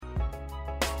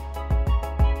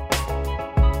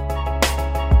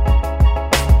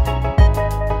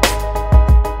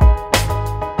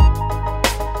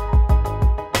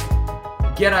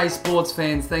G'day sports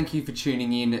fans, thank you for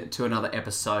tuning in to another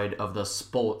episode of the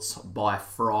Sports by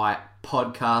Fry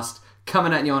podcast.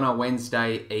 Coming at you on a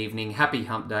Wednesday evening. Happy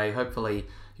hump day. Hopefully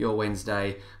your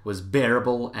Wednesday was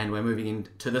bearable and we're moving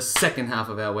into the second half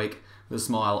of our week with a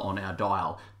smile on our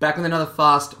dial. Back with another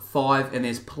Fast Five, and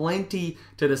there's plenty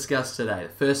to discuss today. The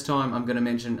first time I'm going to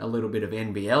mention a little bit of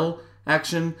NBL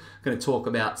action. I'm going to talk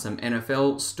about some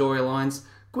NFL storylines,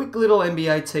 quick little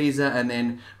NBA teaser, and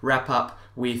then wrap up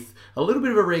with a little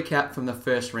bit of a recap from the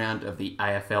first round of the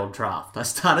AFL draft. I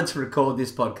started to record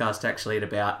this podcast actually at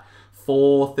about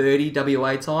 4:30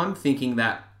 WA time, thinking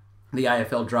that the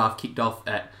AFL draft kicked off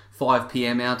at 5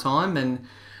 PM our time, and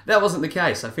that wasn't the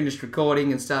case. I finished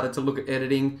recording and started to look at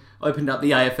editing, opened up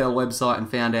the AFL website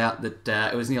and found out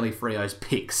that it was nearly Freo's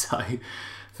pick, so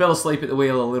fell asleep at the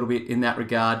wheel a little bit in that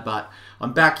regard, but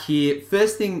I'm back here.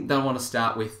 First thing that I want to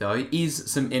start with, though, is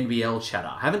some NBL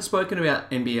chatter. I haven't spoken about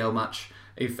NBL much,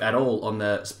 if at all, on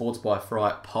the Sports by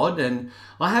Fry pod, and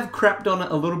I have crapped on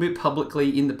it a little bit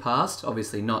publicly in the past,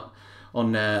 obviously not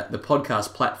on the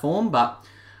podcast platform, but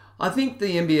I think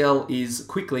the NBL is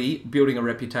quickly building a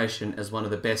reputation as one of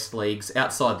the best leagues,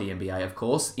 outside the NBA of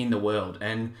course, in the world,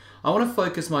 and I want to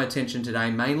focus my attention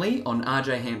today mainly on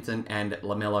RJ Hampton and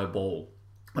LaMelo Ball.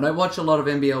 I don't watch a lot of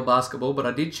NBL basketball, but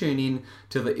I did tune in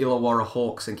to the Illawarra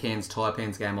Hawks and Cairns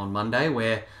Taipans game on Monday,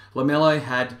 where LaMelo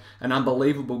had an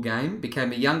unbelievable game, became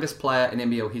the youngest player in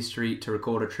NBL history to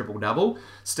record a triple-double,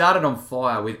 started on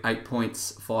fire with 8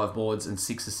 points, 5 boards and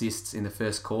 6 assists in the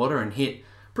first quarter, and hit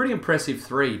pretty impressive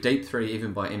deep three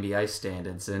even by NBA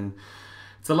standards. And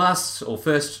it's the last or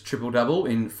first triple-double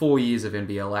in 4 years of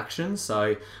NBL action,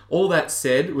 so all that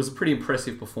said, it was a pretty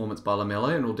impressive performance by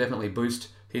LaMelo and will definitely boost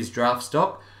his draft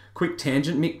stock. Quick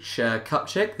tangent, Mitch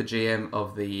Kupchak, the GM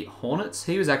of the Hornets,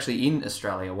 he was actually in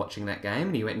Australia watching that game,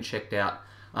 and he went and checked out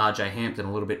RJ Hampton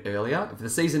a little bit earlier. If the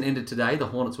season ended today, the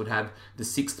Hornets would have the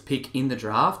 6th pick in the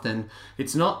draft, and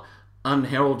it's not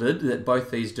unheralded that both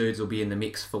these dudes will be in the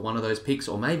mix for one of those picks,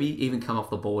 or maybe even come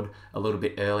off the board a little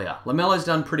bit earlier. LaMelo's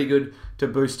done pretty good to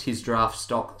boost his draft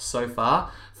stock so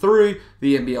far. Through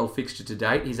the NBL fixture to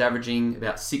date, he's averaging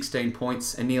about 16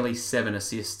 points and nearly 7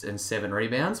 assists and 7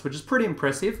 rebounds, which is pretty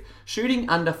impressive. Shooting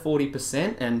under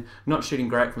 40% and not shooting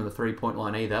great from the three-point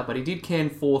line either, but he did can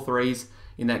 4 threes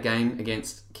in that game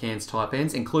against Cairns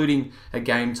Taipans, including a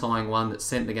game-tying one that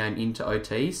sent the game into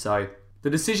OT, so the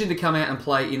decision to come out and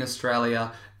play in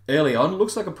Australia early on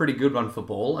looks like a pretty good one for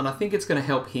Ball, and I think it's going to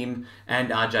help him and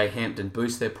RJ Hampton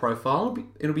boost their profile.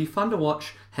 It'll be fun to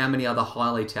watch how many other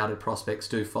highly touted prospects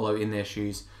do follow in their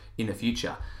shoes in the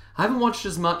future. I haven't watched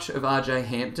as much of RJ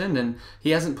Hampton, and he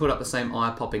hasn't put up the same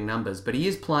eye-popping numbers, but he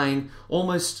is playing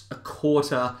almost a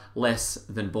quarter less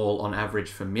than Ball on average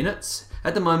for minutes.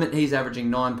 At the moment, he's averaging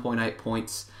 9.8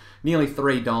 points, nearly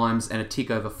 3 dimes, and a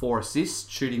tick over 4 assists,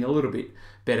 shooting a little bit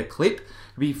better clip.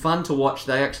 It'll be fun to watch.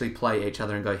 They actually play each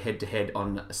other and go head-to-head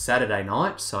on Saturday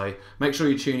night, so make sure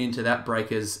you tune into that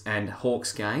Breakers and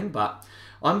Hawks game, but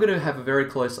I'm going to have a very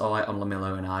close eye on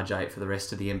LaMelo and RJ for the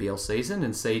rest of the NBL season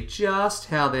and see just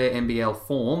how their NBL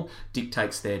form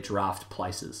dictates their draft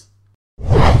places.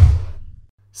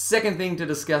 Second thing to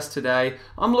discuss today,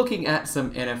 I'm looking at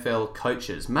some NFL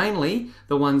coaches, mainly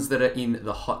the ones that are in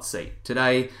the hot seat.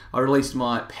 Today, I released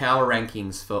my power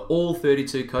rankings for all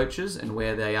 32 coaches and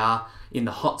where they are in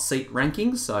the hot seat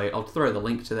rankings, so I'll throw the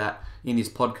link to that in this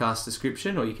podcast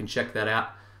description, or you can check that out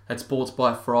at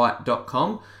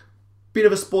sportsbyfry.com. Bit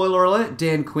of a spoiler alert,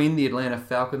 Dan Quinn, the Atlanta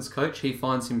Falcons coach, he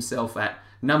finds himself at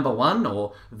number 1,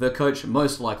 or the coach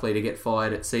most likely to get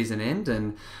fired at season end,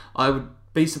 and I would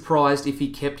be surprised if he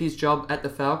kept his job at the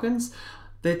Falcons.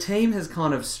 Their team has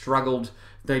kind of struggled.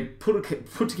 They put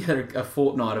together a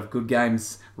fortnight of good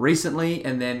games recently,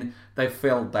 and then they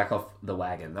fell back off the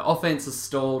wagon. The offense has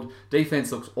stalled,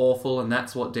 defense looks awful, and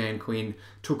that's what Dan Quinn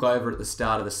took over at the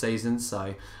start of the season,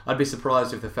 so I'd be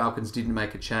surprised if the Falcons didn't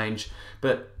make a change.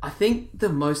 But I think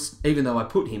even though I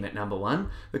put him at number 1,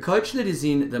 the coach that is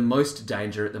in the most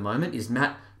danger at the moment is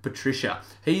Matt Patricia.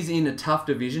 He's in a tough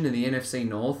division in the NFC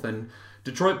North, and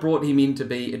Detroit brought him in to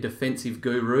be a defensive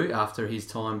guru after his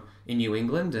time in New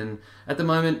England, and at the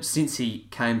moment, since he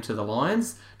came to the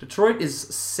Lions, Detroit is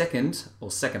second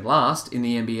last in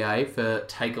the NBA for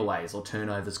takeaways or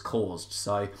turnovers caused.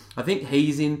 So I think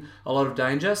he's in a lot of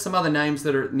danger. Some other names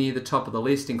that are near the top of the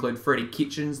list include Freddie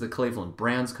Kitchens, the Cleveland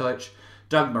Browns coach,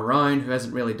 Doug Marrone, who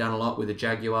hasn't really done a lot with the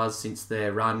Jaguars since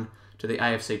their run to the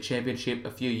AFC Championship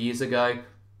a few years ago,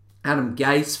 Adam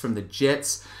Gase from the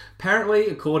Jets. Apparently,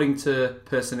 according to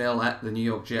personnel at the New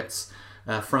York Jets,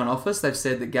 front office. They've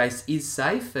said that Gase is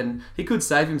safe and he could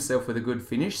save himself with a good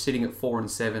finish, sitting at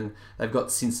 4-7. They've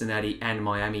got Cincinnati and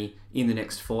Miami in the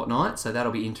next fortnight, so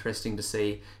that'll be interesting to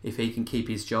see if he can keep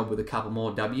his job with a couple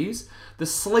more W's. The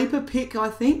sleeper pick, I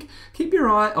think, keep your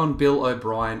eye on Bill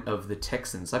O'Brien of the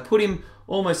Texans. I put him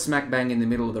almost smack bang in the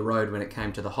middle of the road when it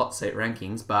came to the hot seat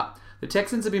rankings, but the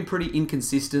Texans have been pretty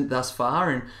inconsistent thus far,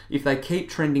 and if they keep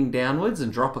trending downwards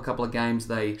and drop a couple of games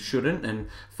they shouldn't and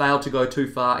fail to go too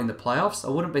far in the playoffs,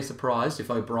 I wouldn't be surprised if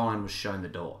O'Brien was shown the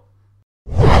door.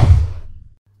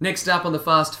 Next up on the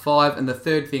Fast Five, and the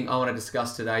third thing I want to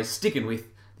discuss today, sticking with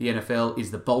the NFL,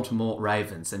 is the Baltimore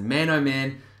Ravens. And man, oh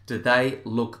man, do they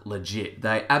look legit.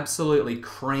 They absolutely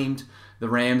creamed the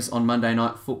Rams on Monday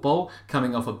Night Football,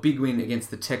 coming off a big win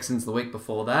against the Texans the week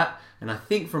before that. And I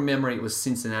think from memory it was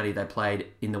Cincinnati they played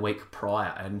in the week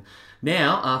prior. And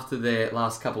now, after their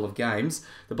last couple of games,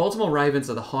 the Baltimore Ravens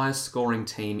are the highest scoring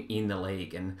team in the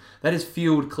league. And that is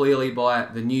fueled clearly by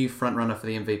the new frontrunner for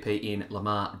the MVP in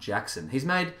Lamar Jackson. He's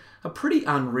made a pretty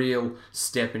unreal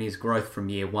step in his growth from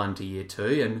year 1 to year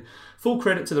 2, and full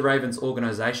credit to the Ravens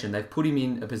organisation. They've put him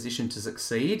in a position to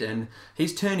succeed, and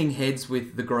he's turning heads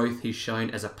with the growth he's shown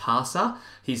as a passer.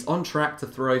 He's on track to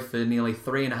throw for nearly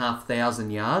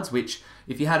 3,500 yards, which,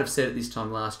 if you had have said it this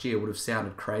time last year, would have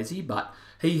sounded crazy, but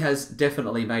he has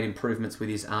definitely made improvements with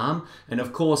his arm, and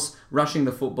of course, rushing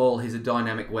the football, he's a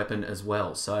dynamic weapon as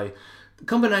well. So the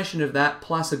combination of that,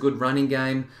 plus a good running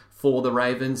game for the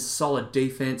Ravens, solid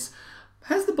defense,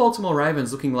 has the Baltimore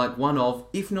Ravens looking like one of,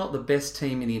 if not the best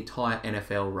team in the entire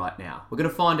NFL right now. We're going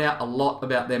to find out a lot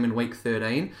about them in Week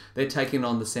 13. They're taking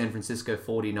on the San Francisco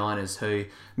 49ers, who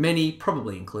many,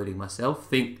 probably including myself,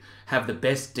 think have the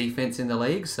best defense in the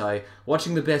league. So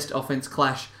watching the best offense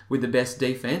clash with the best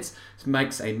defense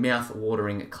makes a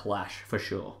mouth-watering clash for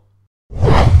sure.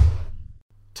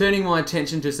 Turning my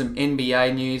attention to some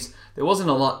NBA news, there wasn't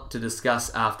a lot to discuss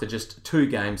after just 2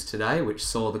 games today, which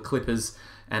saw the Clippers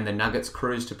and the Nuggets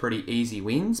cruise to pretty easy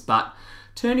wins, but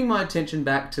turning my attention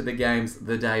back to the games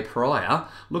the day prior,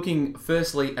 looking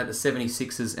firstly at the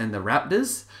 76ers and the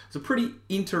Raptors, some pretty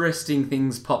interesting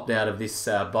things popped out of this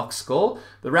box score.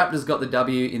 The Raptors got the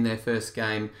W in their first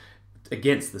game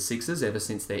against the Sixers ever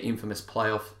since their infamous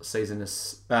playoff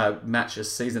match a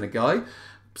season ago.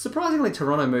 Surprisingly,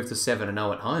 Toronto moved to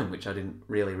 7-0 at home, which I didn't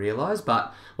really realise.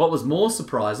 But what was more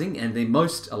surprising and the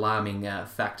most alarming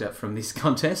factor from this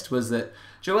contest was that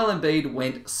Joel Embiid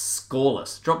went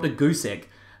scoreless, dropped a goose egg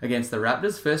against the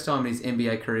Raptors. First time in his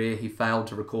NBA career he failed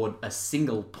to record a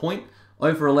single point.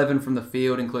 0 for 11 from the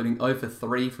field, including 0 for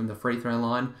 3 from the free throw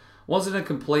line. Wasn't a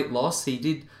complete loss. He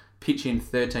did pitch in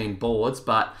 13 boards,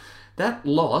 but that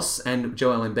loss and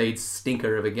Joel Embiid's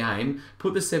stinker of a game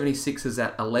put the 76ers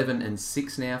at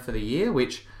 11-6 now for the year,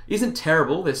 which isn't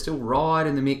terrible. They're still right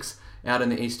in the mix out in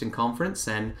the Eastern Conference,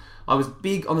 and I was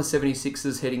big on the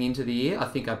 76ers heading into the year. I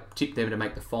think I tipped them to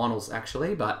make the finals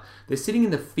actually, but they're sitting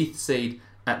in the 5th seed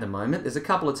at the moment. There's a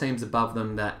couple of teams above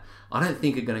them that I don't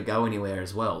think are going to go anywhere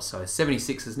as well. So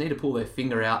 76ers need to pull their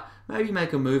finger out, maybe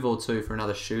make a move or two for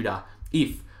another shooter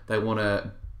if they want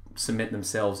to cement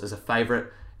themselves as a favourite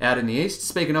out in the East.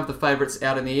 Speaking of the favourites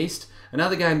out in the East,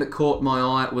 another game that caught my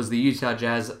eye was the Utah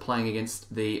Jazz playing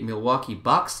against the Milwaukee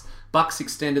Bucks. Bucks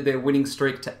extended their winning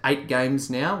streak to 8 games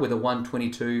now with a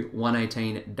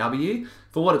 122-118 W.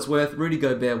 For what it's worth, Rudy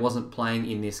Gobert wasn't playing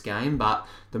in this game, but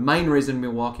the main reason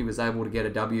Milwaukee was able to get a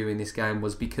W in this game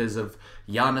was because of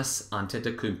Giannis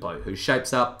Antetokounmpo, who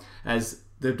shapes up as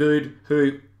the dude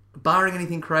who, barring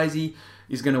anything crazy,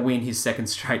 is going to win his 2nd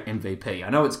straight MVP. I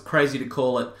know it's crazy to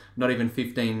call it not even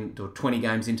 15 or 20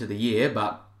 games into the year,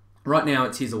 but right now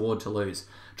it's his award to lose.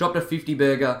 Dropped a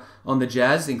 50-burger on the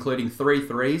Jazz, including 3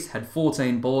 threes, had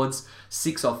 14 boards,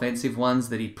 6 offensive ones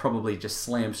that he probably just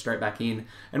slammed straight back in,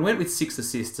 and went with 6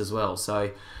 assists as well.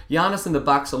 So Giannis and the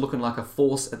Bucks are looking like a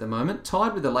force at the moment,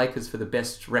 tied with the Lakers for the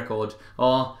best record.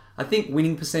 I think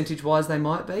winning percentage-wise they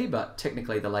might be, but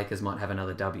technically the Lakers might have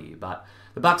another W. But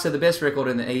the Bucks have the best record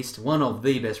in the East, one of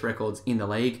the best records in the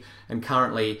league, and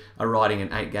currently are riding an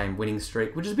 8-game winning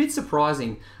streak, which is a bit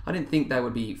surprising. I didn't think they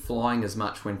would be flying as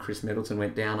much when Chris Middleton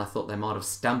went down. I thought they might have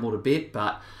stumbled a bit,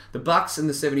 but the Bucks and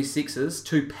the 76ers,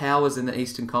 2 powers in the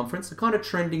Eastern Conference, are kind of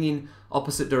trending in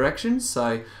opposite directions,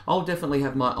 so I'll definitely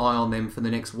have my eye on them for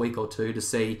the next week or two to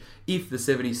see if the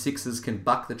 76ers can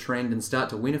buck the trend and start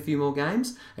to win a few more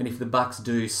games, and if the Bucks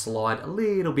do slide a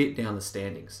little bit down the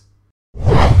standings.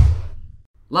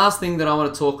 Last thing that I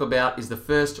want to talk about is the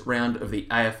first round of the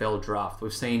AFL draft.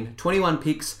 We've seen 21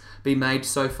 picks be made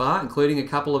so far, including a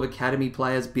couple of academy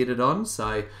players bidded on,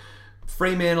 so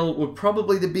Fremantle were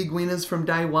probably the big winners from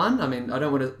day one. I mean, I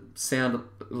don't want to sound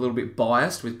little bit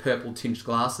biased with purple tinged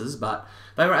glasses, but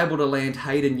they were able to land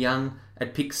Hayden Young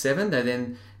at pick 7. They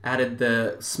then added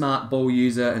the smart ball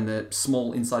user and the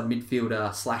small inside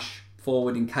midfielder /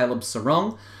 forward in Caleb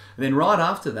Sarong. And then right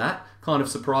after that, kind of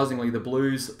surprisingly, the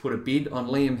Blues put a bid on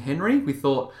Liam Henry. We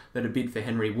thought that a bid for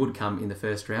Henry would come in the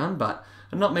first round, but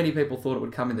not many people thought it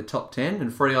would come in the top 10,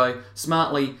 and Freo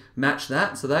smartly matched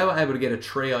that. So they were able to get a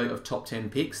trio of top 10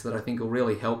 picks that I think will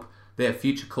really help their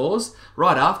future cause.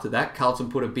 Right after that,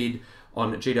 Carlton put a bid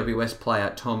on GWS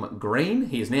player Tom Green.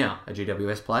 He is now a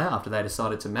GWS player after they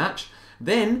decided to match.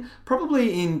 Then,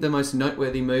 probably in the most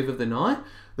noteworthy move of the night,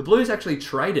 the Blues actually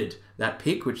traded that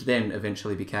pick, which then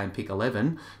eventually became pick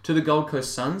 11, to the Gold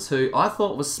Coast Suns, who I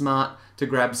thought was smart to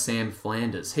grab Sam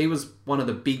Flanders. He was one of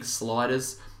the big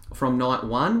sliders from night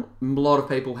one. A lot of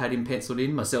people had him penciled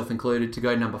in, myself included, to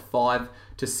go number 5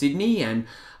 to Sydney, and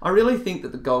I really think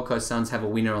that the Gold Coast Suns have a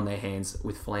winner on their hands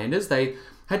with Flanders. They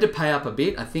had to pay up a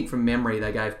bit. I think from memory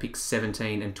they gave picks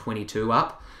 17 and 22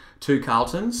 up to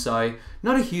Carlton, so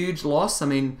not a huge loss. I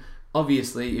mean,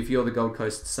 obviously, if you're the Gold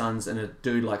Coast Suns and a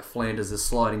dude like Flanders is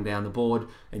sliding down the board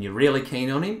and you're really keen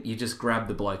on him, you just grab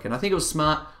the bloke. And I think it was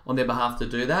smart on their behalf to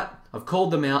do that. I've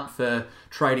called them out for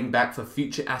trading back for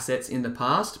future assets in the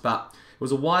past, but it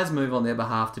was a wise move on their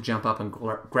behalf to jump up and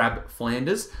grab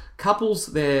Flanders. Couples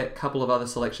their couple of other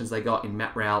selections they got in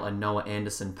Matt Rowell and Noah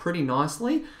Anderson pretty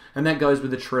nicely, and that goes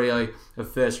with the trio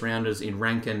of first rounders in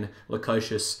Rankin,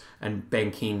 Lukosius and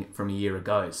Ben King from a year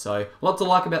ago. So a lot to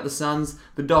like about the Suns.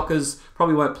 The Dockers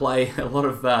probably won't play a lot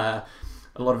of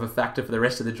a factor for the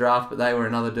rest of the draft, but they were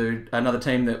another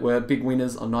team that were big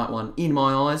winners on night one in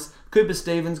my eyes. Cooper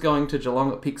Stevens going to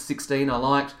Geelong at pick 16 I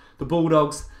liked. The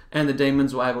Bulldogs and the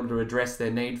Demons were able to address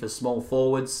their need for small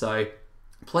forwards, so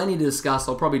plenty to discuss.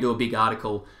 I'll probably do a big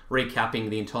article recapping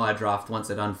the entire draft once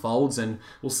it unfolds, and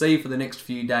we'll see for the next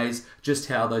few days just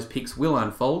how those picks will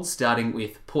unfold, starting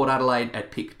with Port Adelaide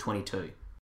at pick 22.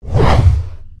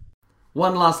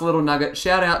 One last little nugget.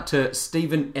 Shout out to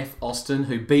Stephen F. Austin,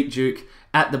 who beat Duke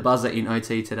at the buzzer in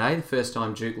OT today. The first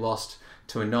time Duke lost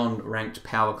to a non-ranked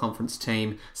power conference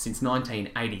team since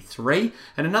 1983.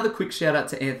 And another quick shout out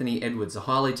to Anthony Edwards, a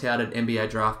highly touted NBA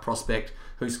draft prospect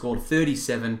who scored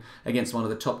 37 against one of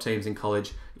the top teams in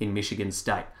college in Michigan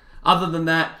State. Other than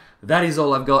that, that is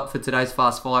all I've got for today's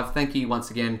Fast 5. Thank you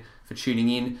once again for tuning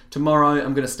in. Tomorrow,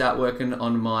 I'm going to start working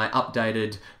on my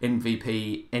updated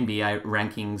MVP NBA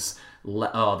rankings, the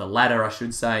ladder, I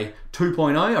should say,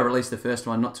 2.0. I released the first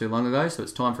one not too long ago, so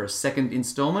it's time for a second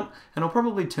installment, and I'll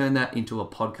probably turn that into a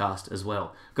podcast as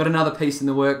well. Got another piece in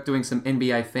the work, doing some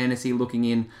NBA fantasy looking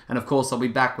in, and of course I'll be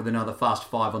back with another Fast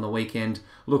 5 on the weekend,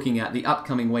 looking at the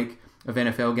upcoming week of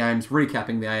NFL games,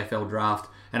 recapping the AFL draft,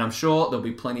 and I'm sure there'll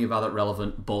be plenty of other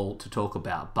relevant ball to talk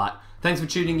about. But thanks for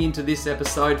tuning in to this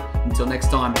episode. Until next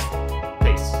time.